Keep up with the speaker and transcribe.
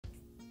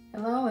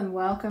Hello and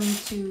welcome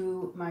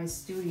to my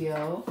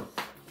studio.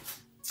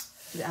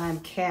 I'm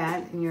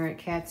Kat and you're at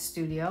Kat's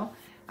Studio.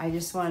 I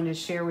just wanted to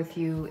share with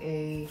you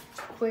a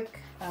quick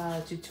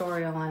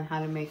tutorial on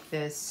how to make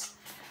this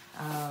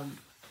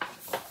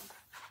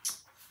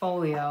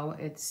folio.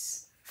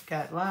 It's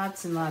got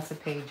lots and lots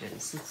of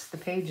pages. It's the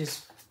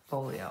Pages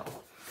folio.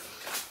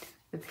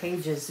 The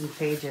Pages and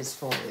Pages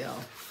folio.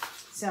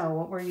 So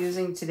what we're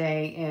using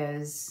today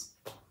is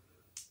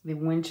the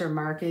Winter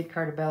Market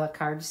Cartabella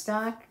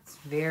cardstock. It's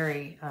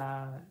very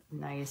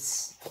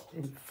nice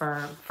and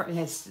firm.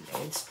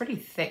 It's pretty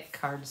thick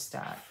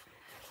cardstock.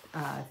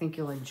 I think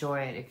you'll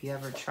enjoy it if you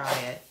ever try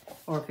it,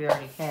 or if you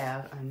already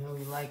have. I know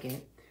you like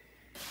it.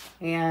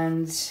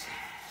 And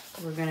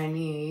we're gonna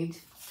need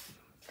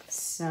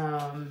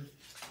some,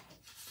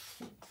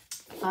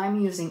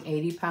 I'm using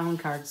 80-pound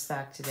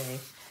cardstock today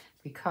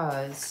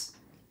because,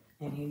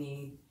 and you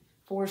need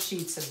 4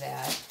 sheets of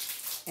that.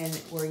 And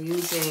we're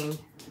using,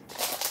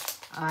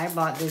 I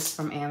bought this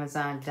from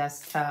Amazon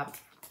Desktop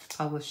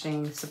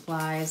Publishing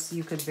Supplies.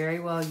 You could very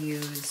well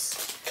use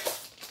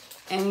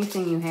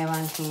anything you have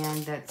on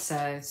hand that's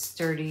a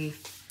sturdy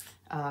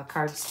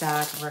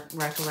cardstock.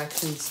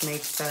 Recollections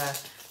makes a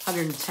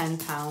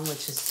 110-pound,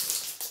 which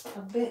is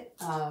a bit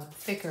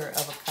thicker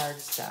of a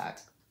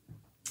cardstock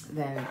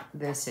than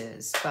this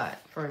is. But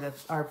for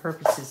our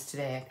purposes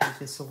today, I think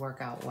this will work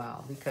out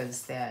well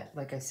because that,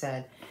 like I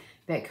said,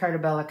 that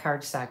Cartabella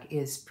cardstock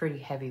is pretty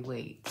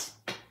heavyweight.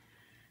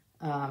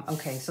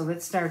 Okay, so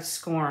let's start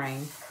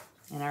scoring.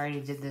 And I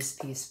already did this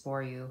piece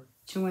for you.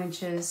 2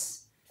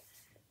 inches,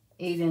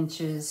 8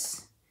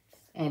 inches,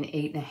 and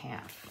 8.5.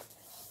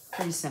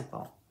 Pretty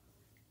simple.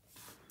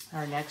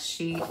 Our next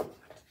sheet,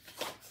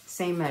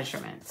 same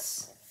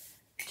measurements.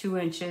 2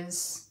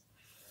 inches,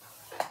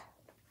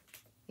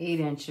 8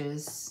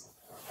 inches,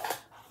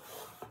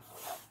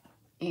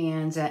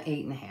 and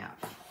 8.5.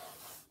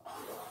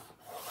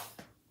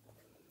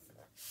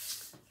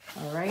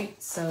 All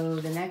right, so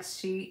the next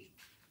sheet,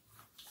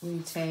 we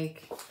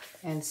take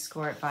and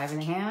score at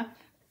 5.5.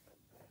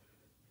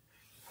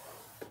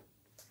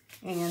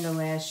 And the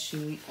last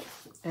sheet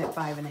at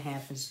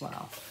 5.5 as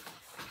well.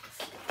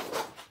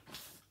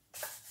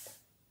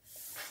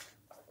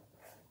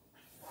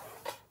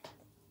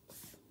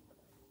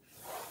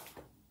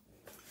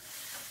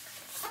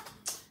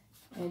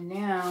 And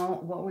now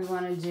what we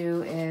want to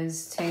do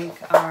is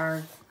take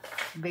our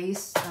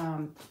base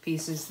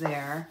pieces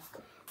there.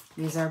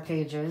 These are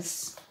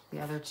pages. The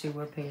other 2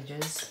 were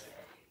pages.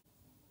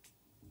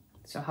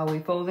 So how we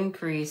fold and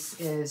crease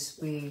is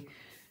we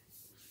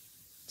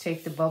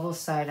take the bubble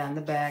side on the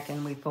back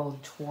and we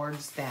fold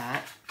towards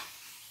that.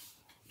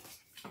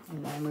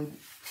 And then we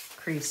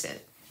crease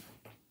it.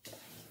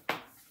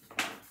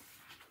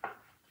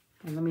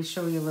 And let me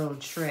show you a little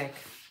trick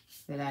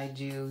that I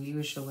do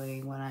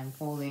usually when I'm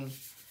folding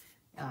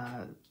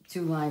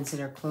 2 lines that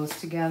are close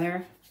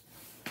together.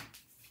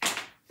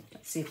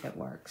 Let's see if it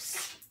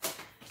works.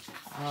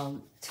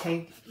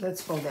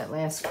 Let's fold that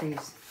last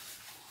crease.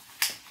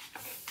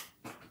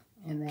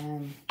 And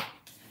then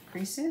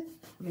crease it,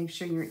 make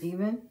sure you're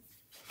even.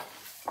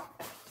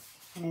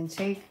 And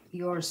take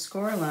your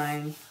score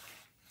line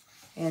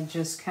and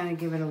just kind of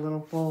give it a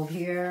little fold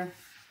here,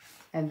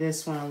 and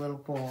this one a little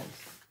fold.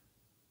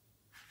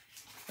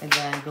 And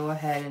then go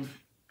ahead and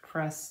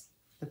press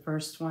the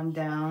first one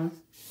down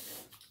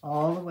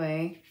all the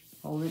way,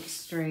 hold it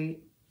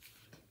straight,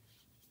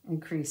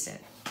 and crease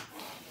it.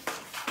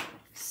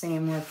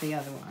 Same with the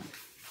other one.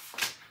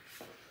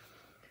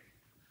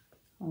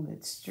 Hold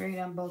it straight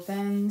on both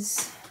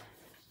ends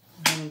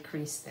and then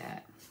crease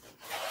that.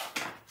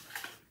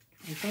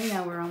 Okay,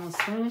 now we're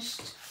almost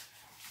finished.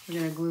 We're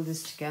going to glue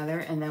this together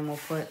and then we'll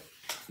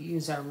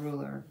use our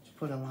ruler to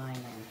put a line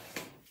in.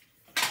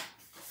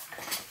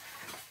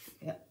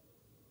 Yep.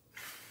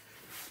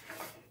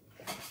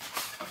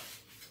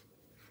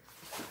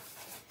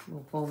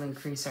 We'll fold and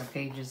crease our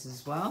pages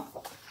as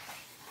well.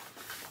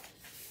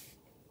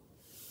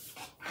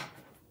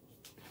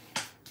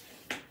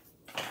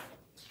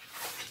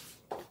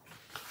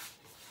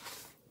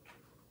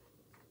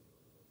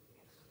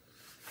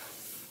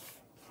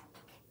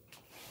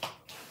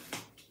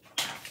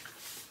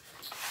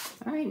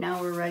 All right, now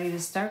we're ready to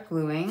start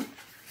gluing.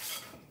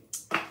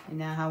 And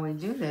now how we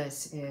do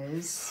this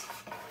is,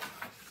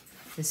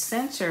 the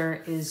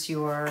center is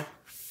your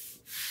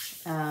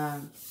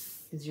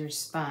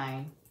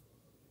spine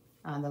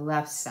on the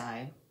left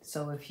side.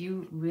 So if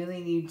you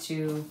really need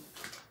to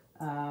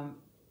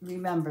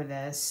remember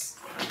this,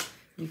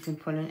 you can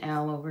put an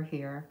L over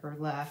here for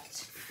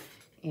left.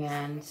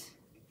 And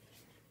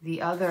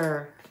the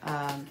other,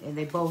 and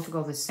they both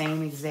go the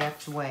same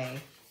exact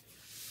way.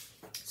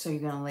 So you're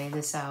going to lay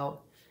this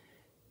out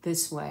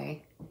this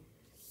way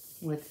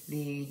with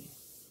the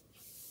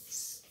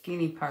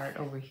skinny part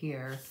over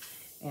here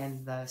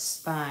and the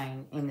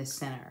spine in the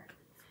center.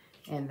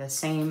 And the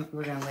same,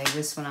 we're going to lay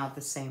this one out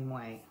the same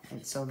way.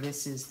 And so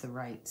this is the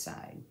right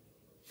side.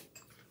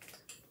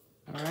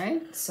 All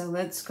right, so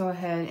let's go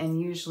ahead,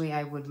 and usually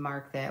I would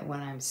mark that when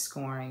I'm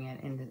scoring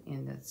it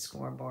in the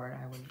scoreboard.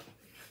 I would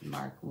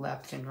mark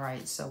left and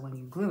right, so when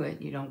you glue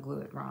it, you don't glue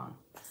it wrong.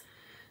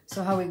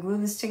 So how we glue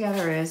this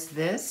together is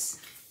this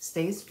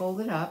stays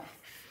folded up,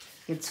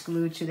 gets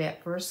glued to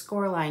that first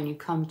score line you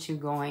come to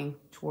going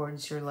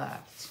towards your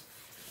left.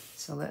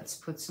 So let's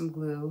put some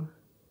glue,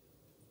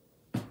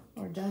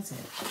 or does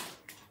it?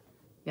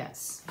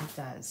 Yes, it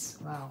does.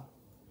 Wow.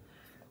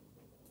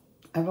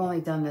 I've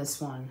only done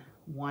this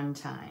one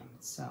time,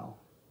 so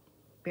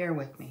bear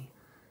with me.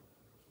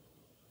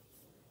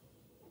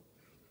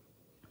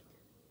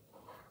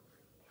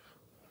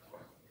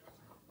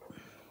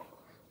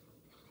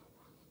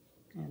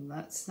 And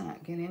let's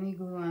not get any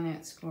glue on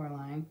that score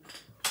line.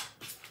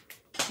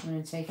 I'm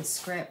going to take a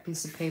scrap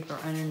piece of paper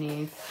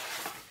underneath,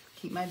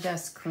 keep my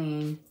desk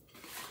clean,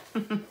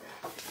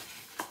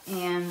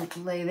 and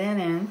lay that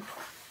in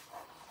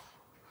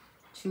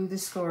to the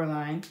score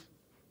line.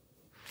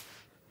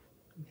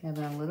 I'm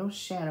having a little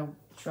shadow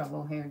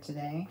trouble here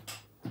today.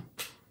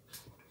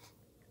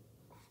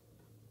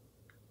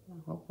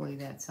 Hopefully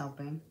that's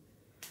helping.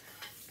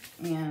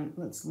 And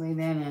let's lay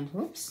that in.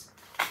 Whoops.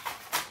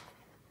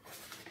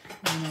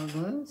 No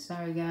glue.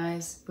 Sorry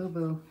guys.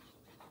 Boo-boo.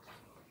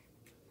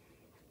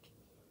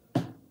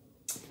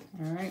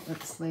 Alright,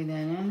 let's lay that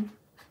in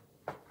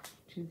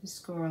to the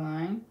score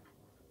line.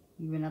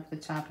 Even up the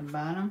top and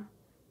bottom.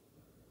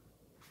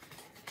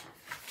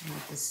 You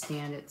have to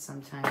stand it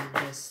sometimes.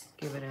 Just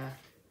give it a...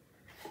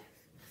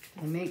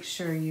 And make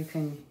sure you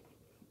can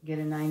get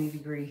a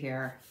 90-degree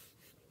here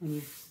when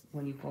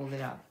you fold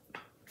it up.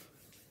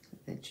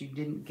 That you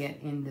didn't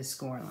get in the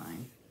score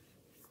line.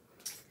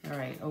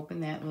 Alright,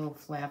 open that little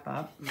flap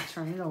up and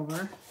turn it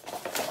over.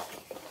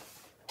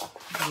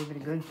 Give it a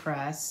good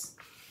press.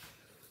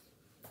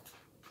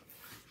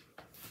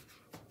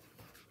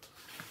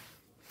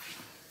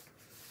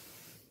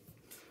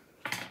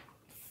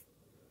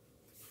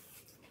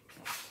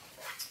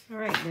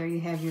 Alright, there you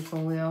have your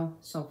folio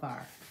so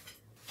far.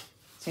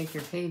 Take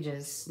your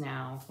pages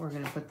now. We're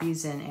going to put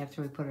these in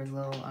after we put a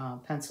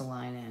little pencil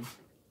line in.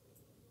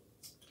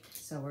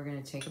 So we're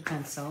going to take a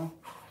pencil.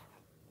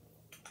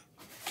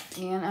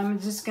 And I'm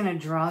just going to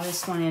draw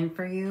this one in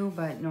for you,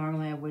 but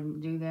normally I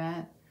wouldn't do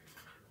that.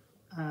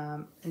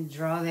 And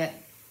draw that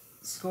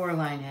score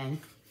line in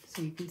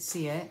so you can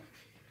see it.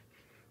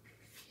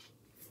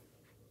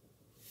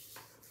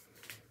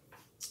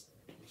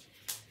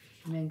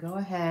 And then go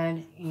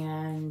ahead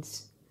and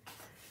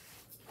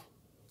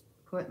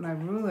put my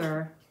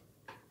ruler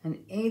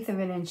 1/8 of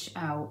an inch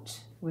out,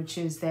 which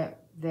is that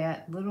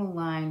little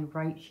line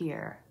right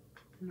here.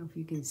 I don't know if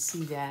you can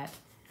see that.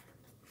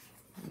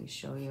 Let me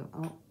show you.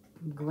 Oh,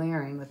 I'm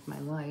glaring with my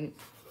light.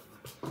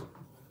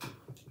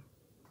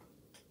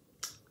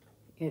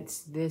 It's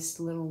this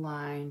little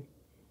line,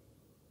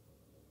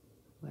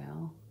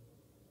 well,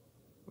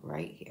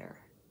 right here.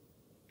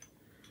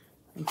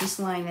 And just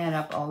line that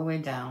up all the way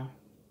down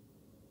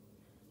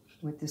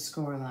with the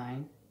score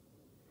line.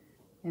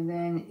 And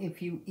then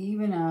if you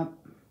even up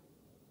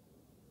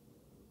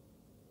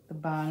the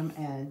bottom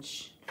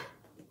edge,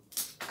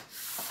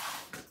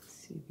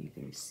 see if you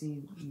can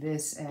see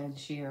this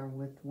edge here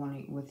with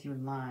your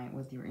line,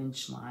 with your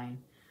inch line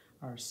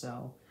or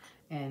so,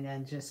 and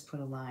then just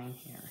put a line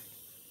here.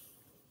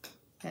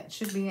 That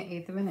should be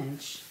 1/8 of an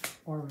inch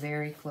or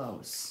very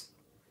close.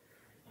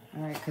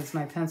 All right, because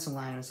my pencil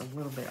line was a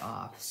little bit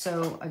off.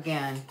 So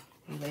again,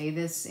 lay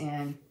this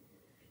in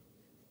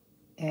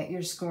at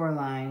your score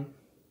line,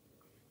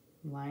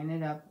 line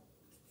it up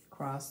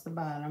across the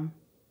bottom.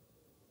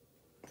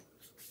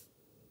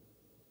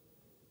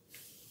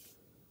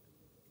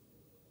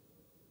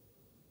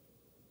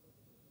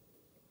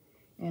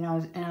 And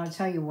I'll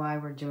tell you why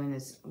we're doing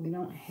this. We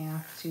don't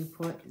have to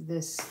put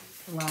this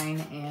line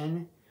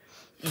in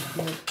if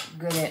you're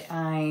good at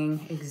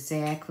eyeing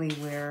exactly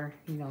where,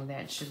 you know,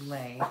 that should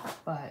lay.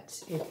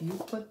 But if you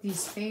put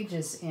these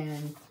pages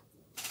in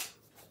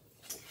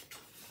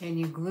and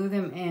you glue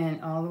them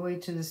in all the way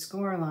to the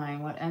score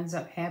line, what ends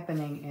up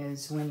happening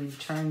is when you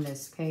turn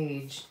this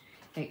page,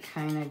 it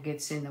kind of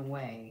gets in the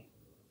way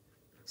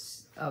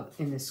of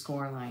in the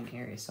score line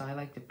area. So I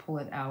like to pull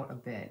it out a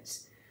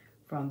bit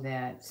from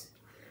that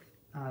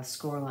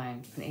score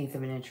line, 1/8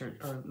 of an inch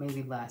or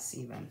maybe less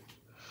even.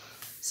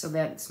 So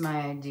that's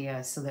my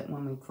idea, so that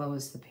when we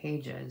close the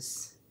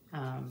pages,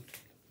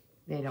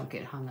 they don't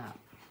get hung up.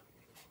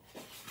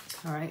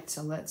 All right,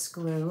 so let's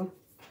glue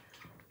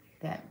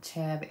that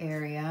tab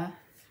area.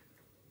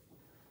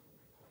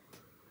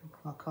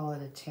 I'll call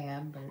it a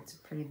tab, but it's a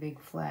pretty big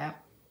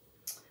flap.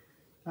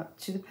 Up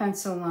to the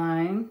pencil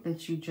line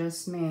that you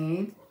just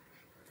made.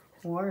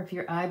 Or if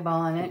you're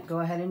eyeballing it, go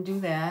ahead and do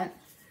that.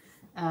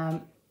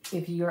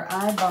 If you're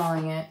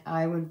eyeballing it,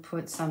 I would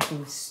put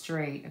something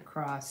straight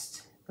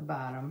across the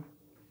bottom.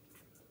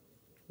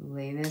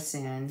 Lay this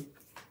in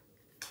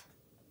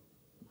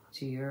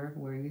to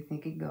where you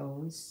think it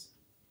goes.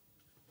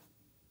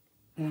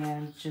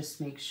 And just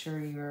make sure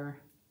you're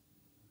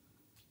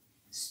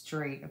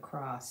straight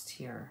across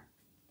here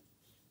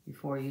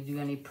before you do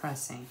any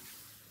pressing.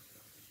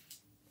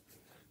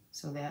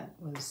 So that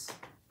was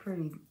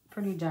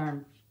pretty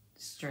darn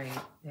straight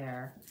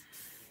there.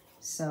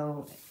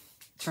 So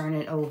turn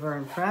it over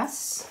and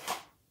press.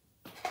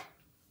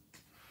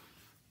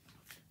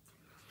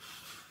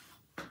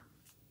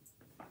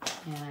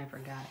 And I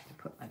forgot to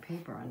put my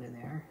paper under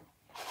there.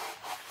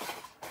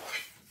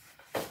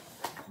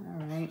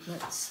 All right,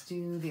 let's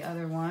do the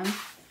other one.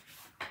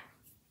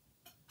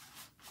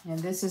 And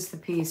this is the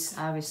piece,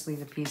 obviously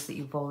the piece that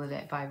you folded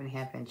at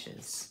 5.5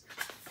 inches.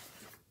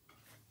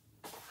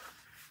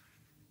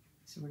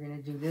 So we're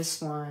gonna do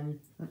this one.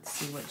 Let's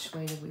see, which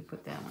way did we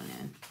put that one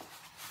in?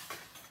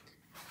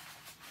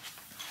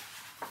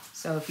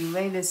 So if you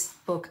lay this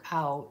book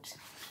out,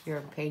 your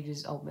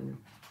pages open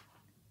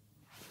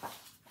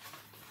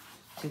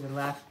to the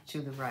left,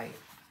 to the right.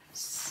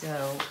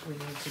 So we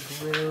need to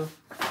glue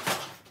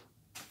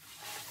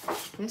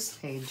this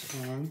page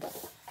in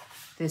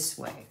this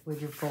way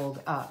with your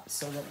fold up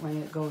so that when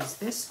it goes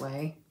this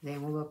way, they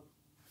will look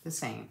the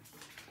same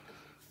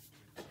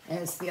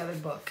as the other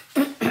book.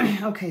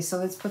 Okay, so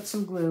let's put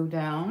some glue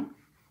down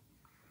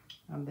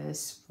on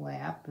this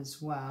flap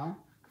as well.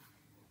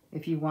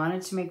 If you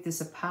wanted to make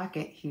this a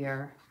pocket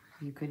here,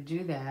 you could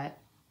do that.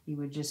 You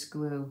would just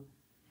glue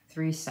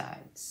 3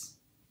 sides.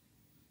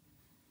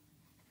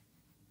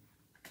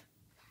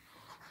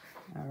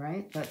 All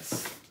right,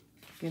 let's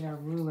get our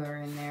ruler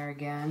in there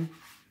again.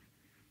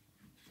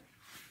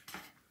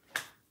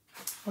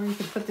 Or you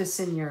could put this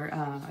in your,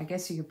 I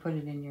guess you could put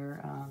it in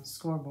your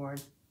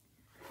scoreboard,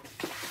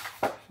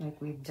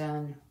 like we've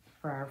done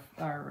for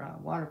our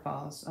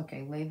waterfalls.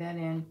 Okay, lay that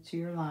in to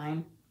your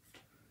line.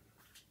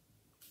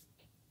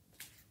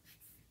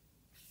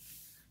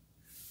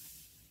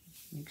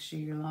 Make sure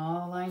you're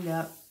all lined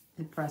up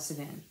and press it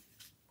in.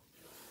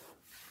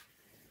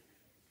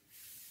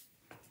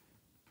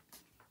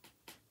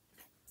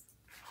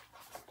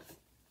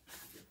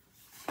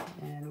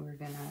 And we're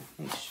gonna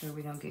make sure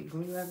we don't get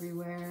glue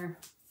everywhere.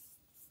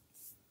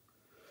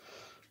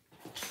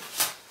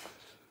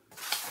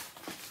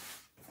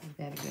 Give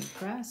that a good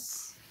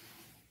press.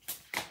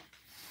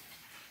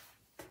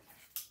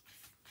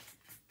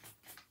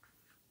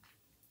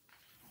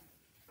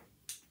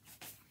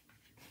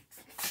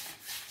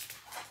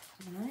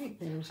 All right,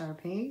 there's our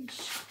page.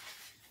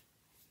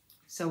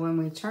 So when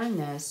we turn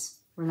this,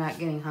 we're not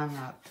getting hung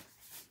up,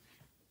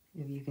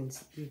 if you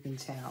can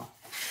tell.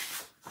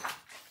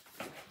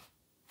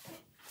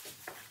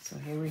 So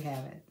here we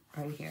have it,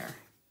 right here.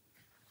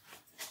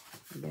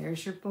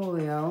 There's your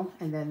folio,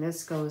 and then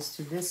this goes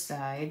to this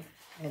side,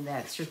 and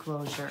that's your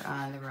closure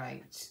on the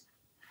right.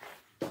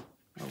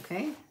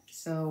 Okay,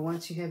 so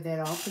once you have that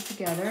all put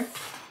together,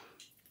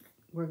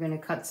 we're gonna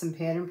cut some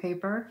pattern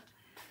paper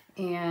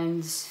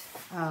and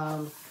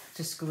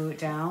just glue it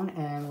down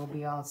and we'll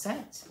be all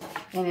set.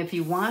 And if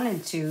you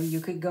wanted to, you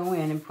could go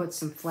in and put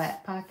some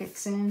flat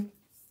pockets in.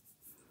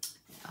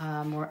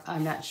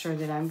 I'm not sure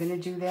that I'm going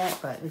to do that,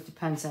 but it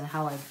depends on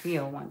how I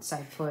feel once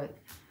I put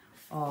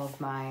all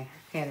of my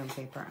pattern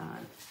paper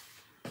on.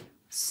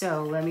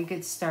 So let me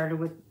get started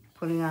with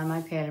putting on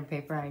my pattern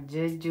paper. I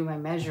did do my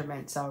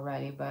measurements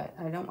already, but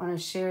I don't want to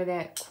share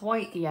that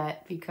quite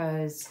yet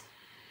because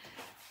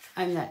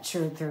I'm not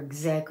sure if they're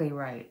exactly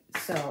right.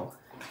 So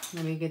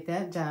let me get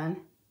that done.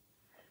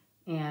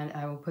 And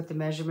I will put the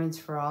measurements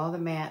for all the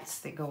mats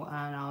that go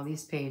on all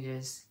these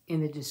pages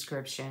in the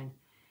description,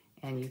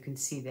 and you can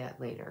see that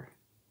later.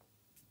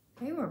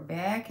 Okay, we're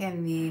back,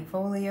 and the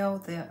folio,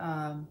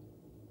 the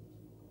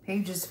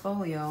pages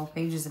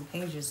and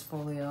pages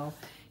folio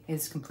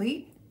is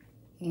complete.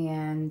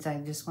 And I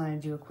just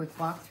want to do a quick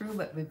walkthrough,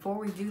 but before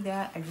we do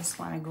that, I just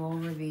want to go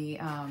over the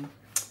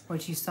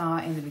what you saw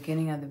in the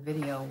beginning of the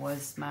video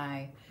was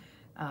my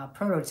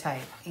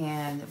prototype.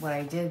 And what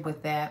I did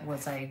with that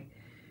was I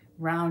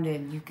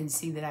rounded, you can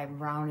see that I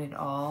rounded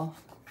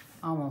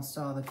almost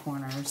all the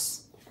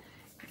corners.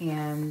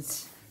 And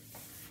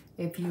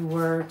if you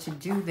were to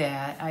do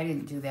that, I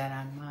didn't do that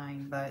on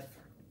mine, but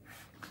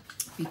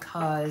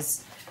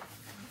because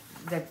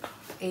the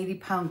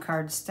 80-pound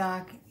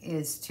cardstock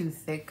is too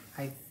thick,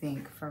 I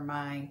think, for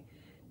my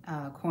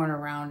corner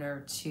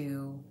rounder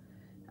to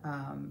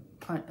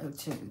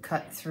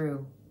cut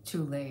through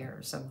 2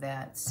 layers of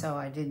that, so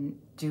I didn't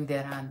do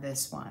that on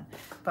this one.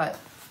 But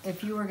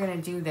if you were going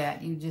to do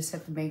that, you just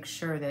have to make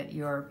sure that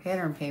your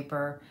pattern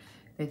paper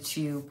that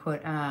you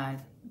put on,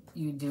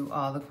 you do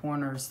all the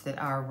corners that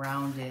are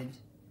rounded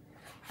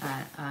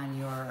on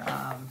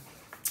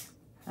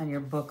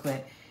your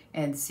booklet.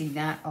 And see,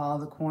 not all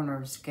the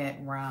corners get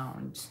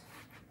round.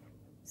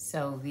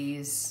 So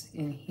these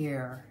in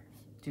here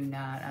do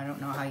not. I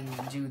don't know how you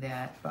do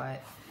that,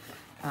 but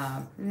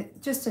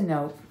just a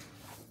note.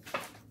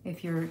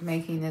 If you're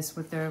making this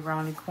with the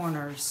rounded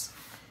corners,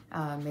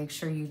 make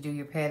sure you do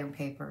your pattern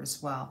paper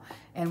as well.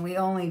 And we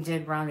only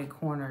did rounded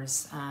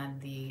corners on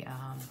the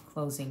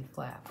closing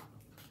flap.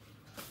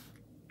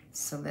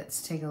 So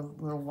let's take a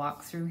little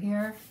walk through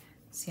here,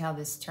 see how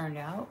this turned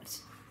out.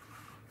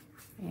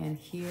 And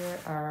here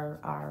are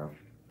our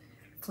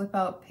flip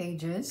out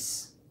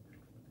pages.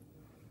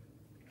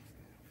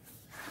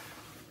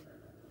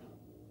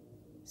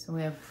 So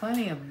we have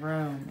plenty of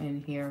room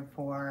in here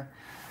for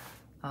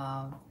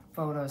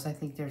photos. I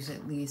think there's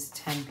at least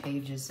 10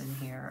 pages in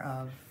here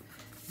of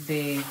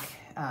big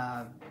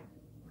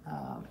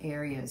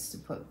areas to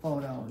put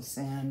photos,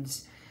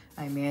 and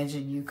I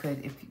imagine you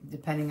could, if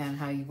depending on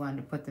how you wanted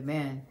to put them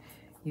in,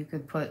 you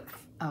could put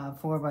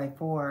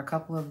 4x4, a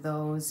couple of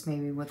those,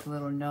 maybe with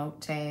little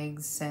note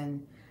tags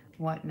and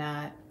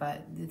whatnot.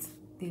 But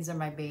these are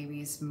my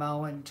babies,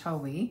 Mo and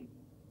Toby.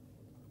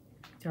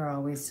 They're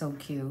always so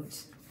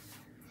cute,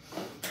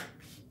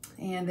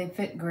 and they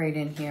fit great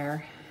in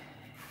here.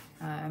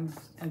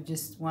 I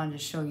just wanted to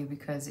show you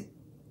because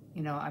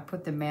you know, I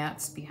put the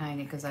mats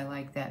behind it because I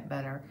like that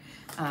better.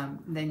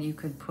 Then you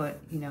could put,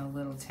 you know,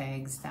 little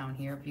tags down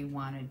here if you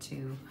wanted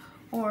to,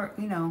 or,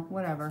 you know,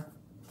 whatever.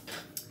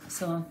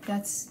 So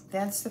that's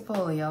the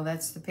folio.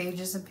 That's the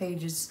pages and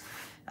pages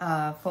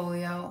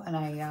folio.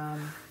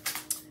 And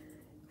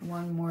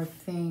one more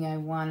thing I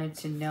wanted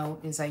to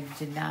note is I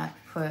did not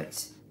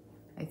put,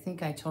 I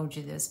think I told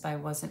you this, but I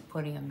wasn't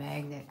putting a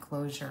magnet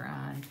closure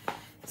on.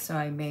 So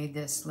I made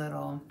this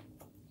little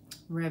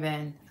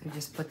ribbon. I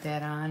just put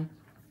that on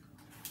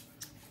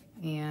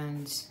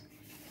and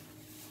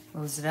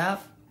close it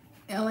up,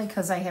 only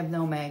because I have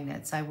no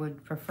magnets. I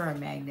would prefer a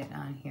magnet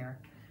on here.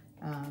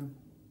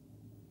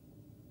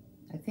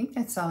 I think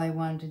that's all I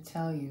wanted to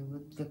tell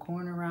you. The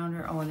corner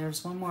rounder. Oh, and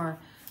there's one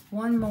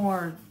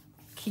more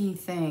key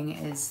thing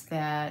is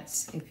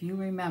that if you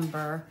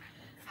remember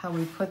how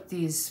we put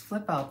these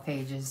flip out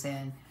pages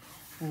in,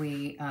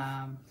 we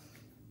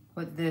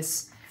put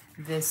this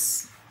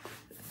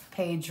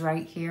page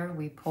right here,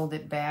 we pulled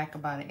it back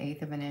about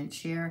 1/8 of an inch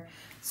here,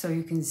 so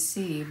you can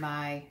see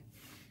my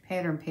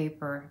pattern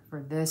paper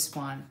for this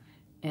one.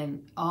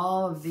 And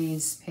all of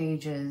these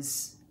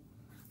pages,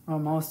 well,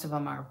 most of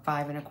them are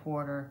 5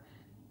 1/4.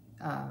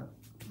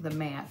 The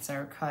mats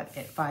are cut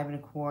at 5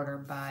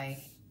 1/4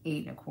 by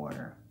 8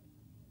 1/4,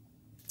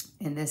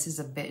 and this is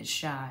a bit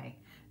shy,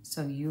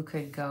 so you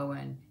could go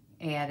and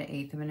add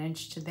 1/8 of an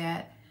inch to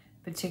that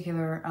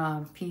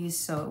particular piece,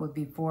 so it would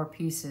be 4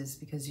 pieces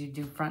because you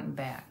do front and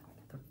back.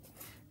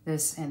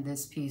 This and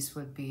this piece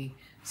would be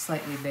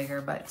slightly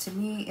bigger, but to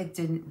me it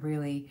didn't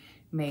really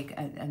make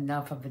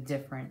enough of a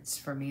difference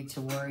for me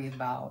to worry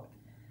about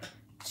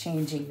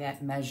changing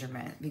that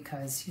measurement,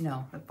 because you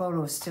know the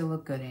photos still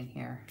look good in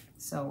here.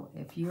 So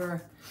if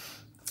you're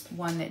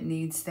one that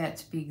needs that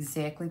to be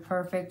exactly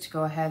perfect,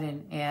 go ahead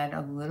and add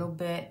a little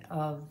bit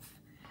of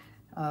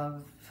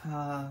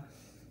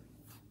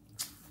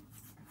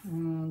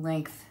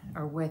length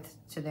or width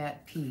to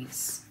that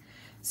piece.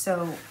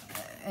 So,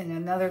 and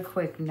another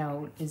quick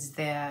note is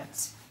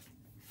that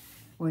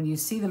when you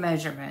see the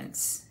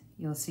measurements,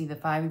 you'll see the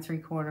 5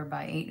 3/4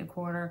 by 8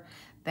 1/4,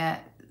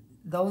 that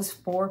those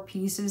 4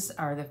 pieces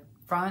are the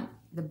front,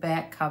 the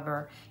back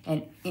cover,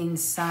 and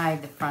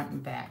inside the front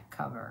and back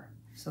cover.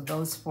 So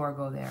those 4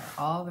 go there.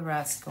 All the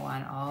rest go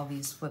on all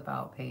these flip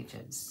out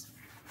pages.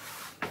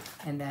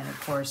 And then of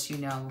course, you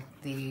know,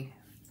 the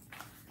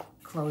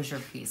closure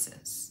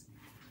pieces.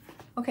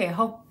 Okay, I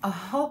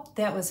hope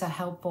that was a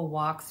helpful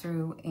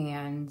walkthrough,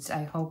 and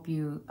I hope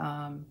you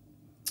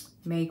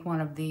make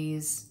one of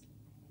these.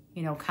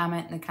 You know,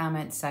 comment in the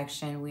comment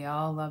section. We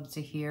all love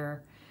to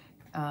hear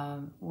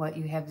what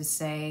you have to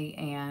say,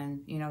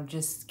 and you know,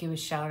 just give a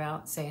shout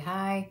out, say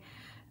hi,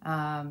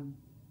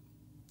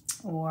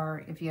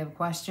 or if you have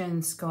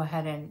questions, go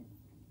ahead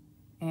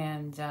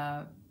and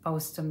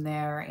post them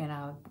there, and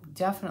I'll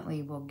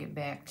definitely will get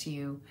back to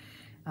you.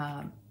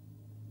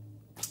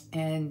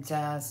 And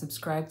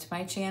subscribe to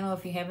my channel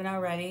if you haven't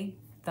already.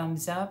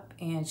 Thumbs up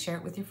and share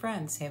it with your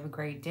friends. Have a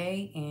great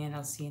day, and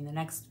I'll see you in the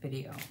next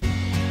video.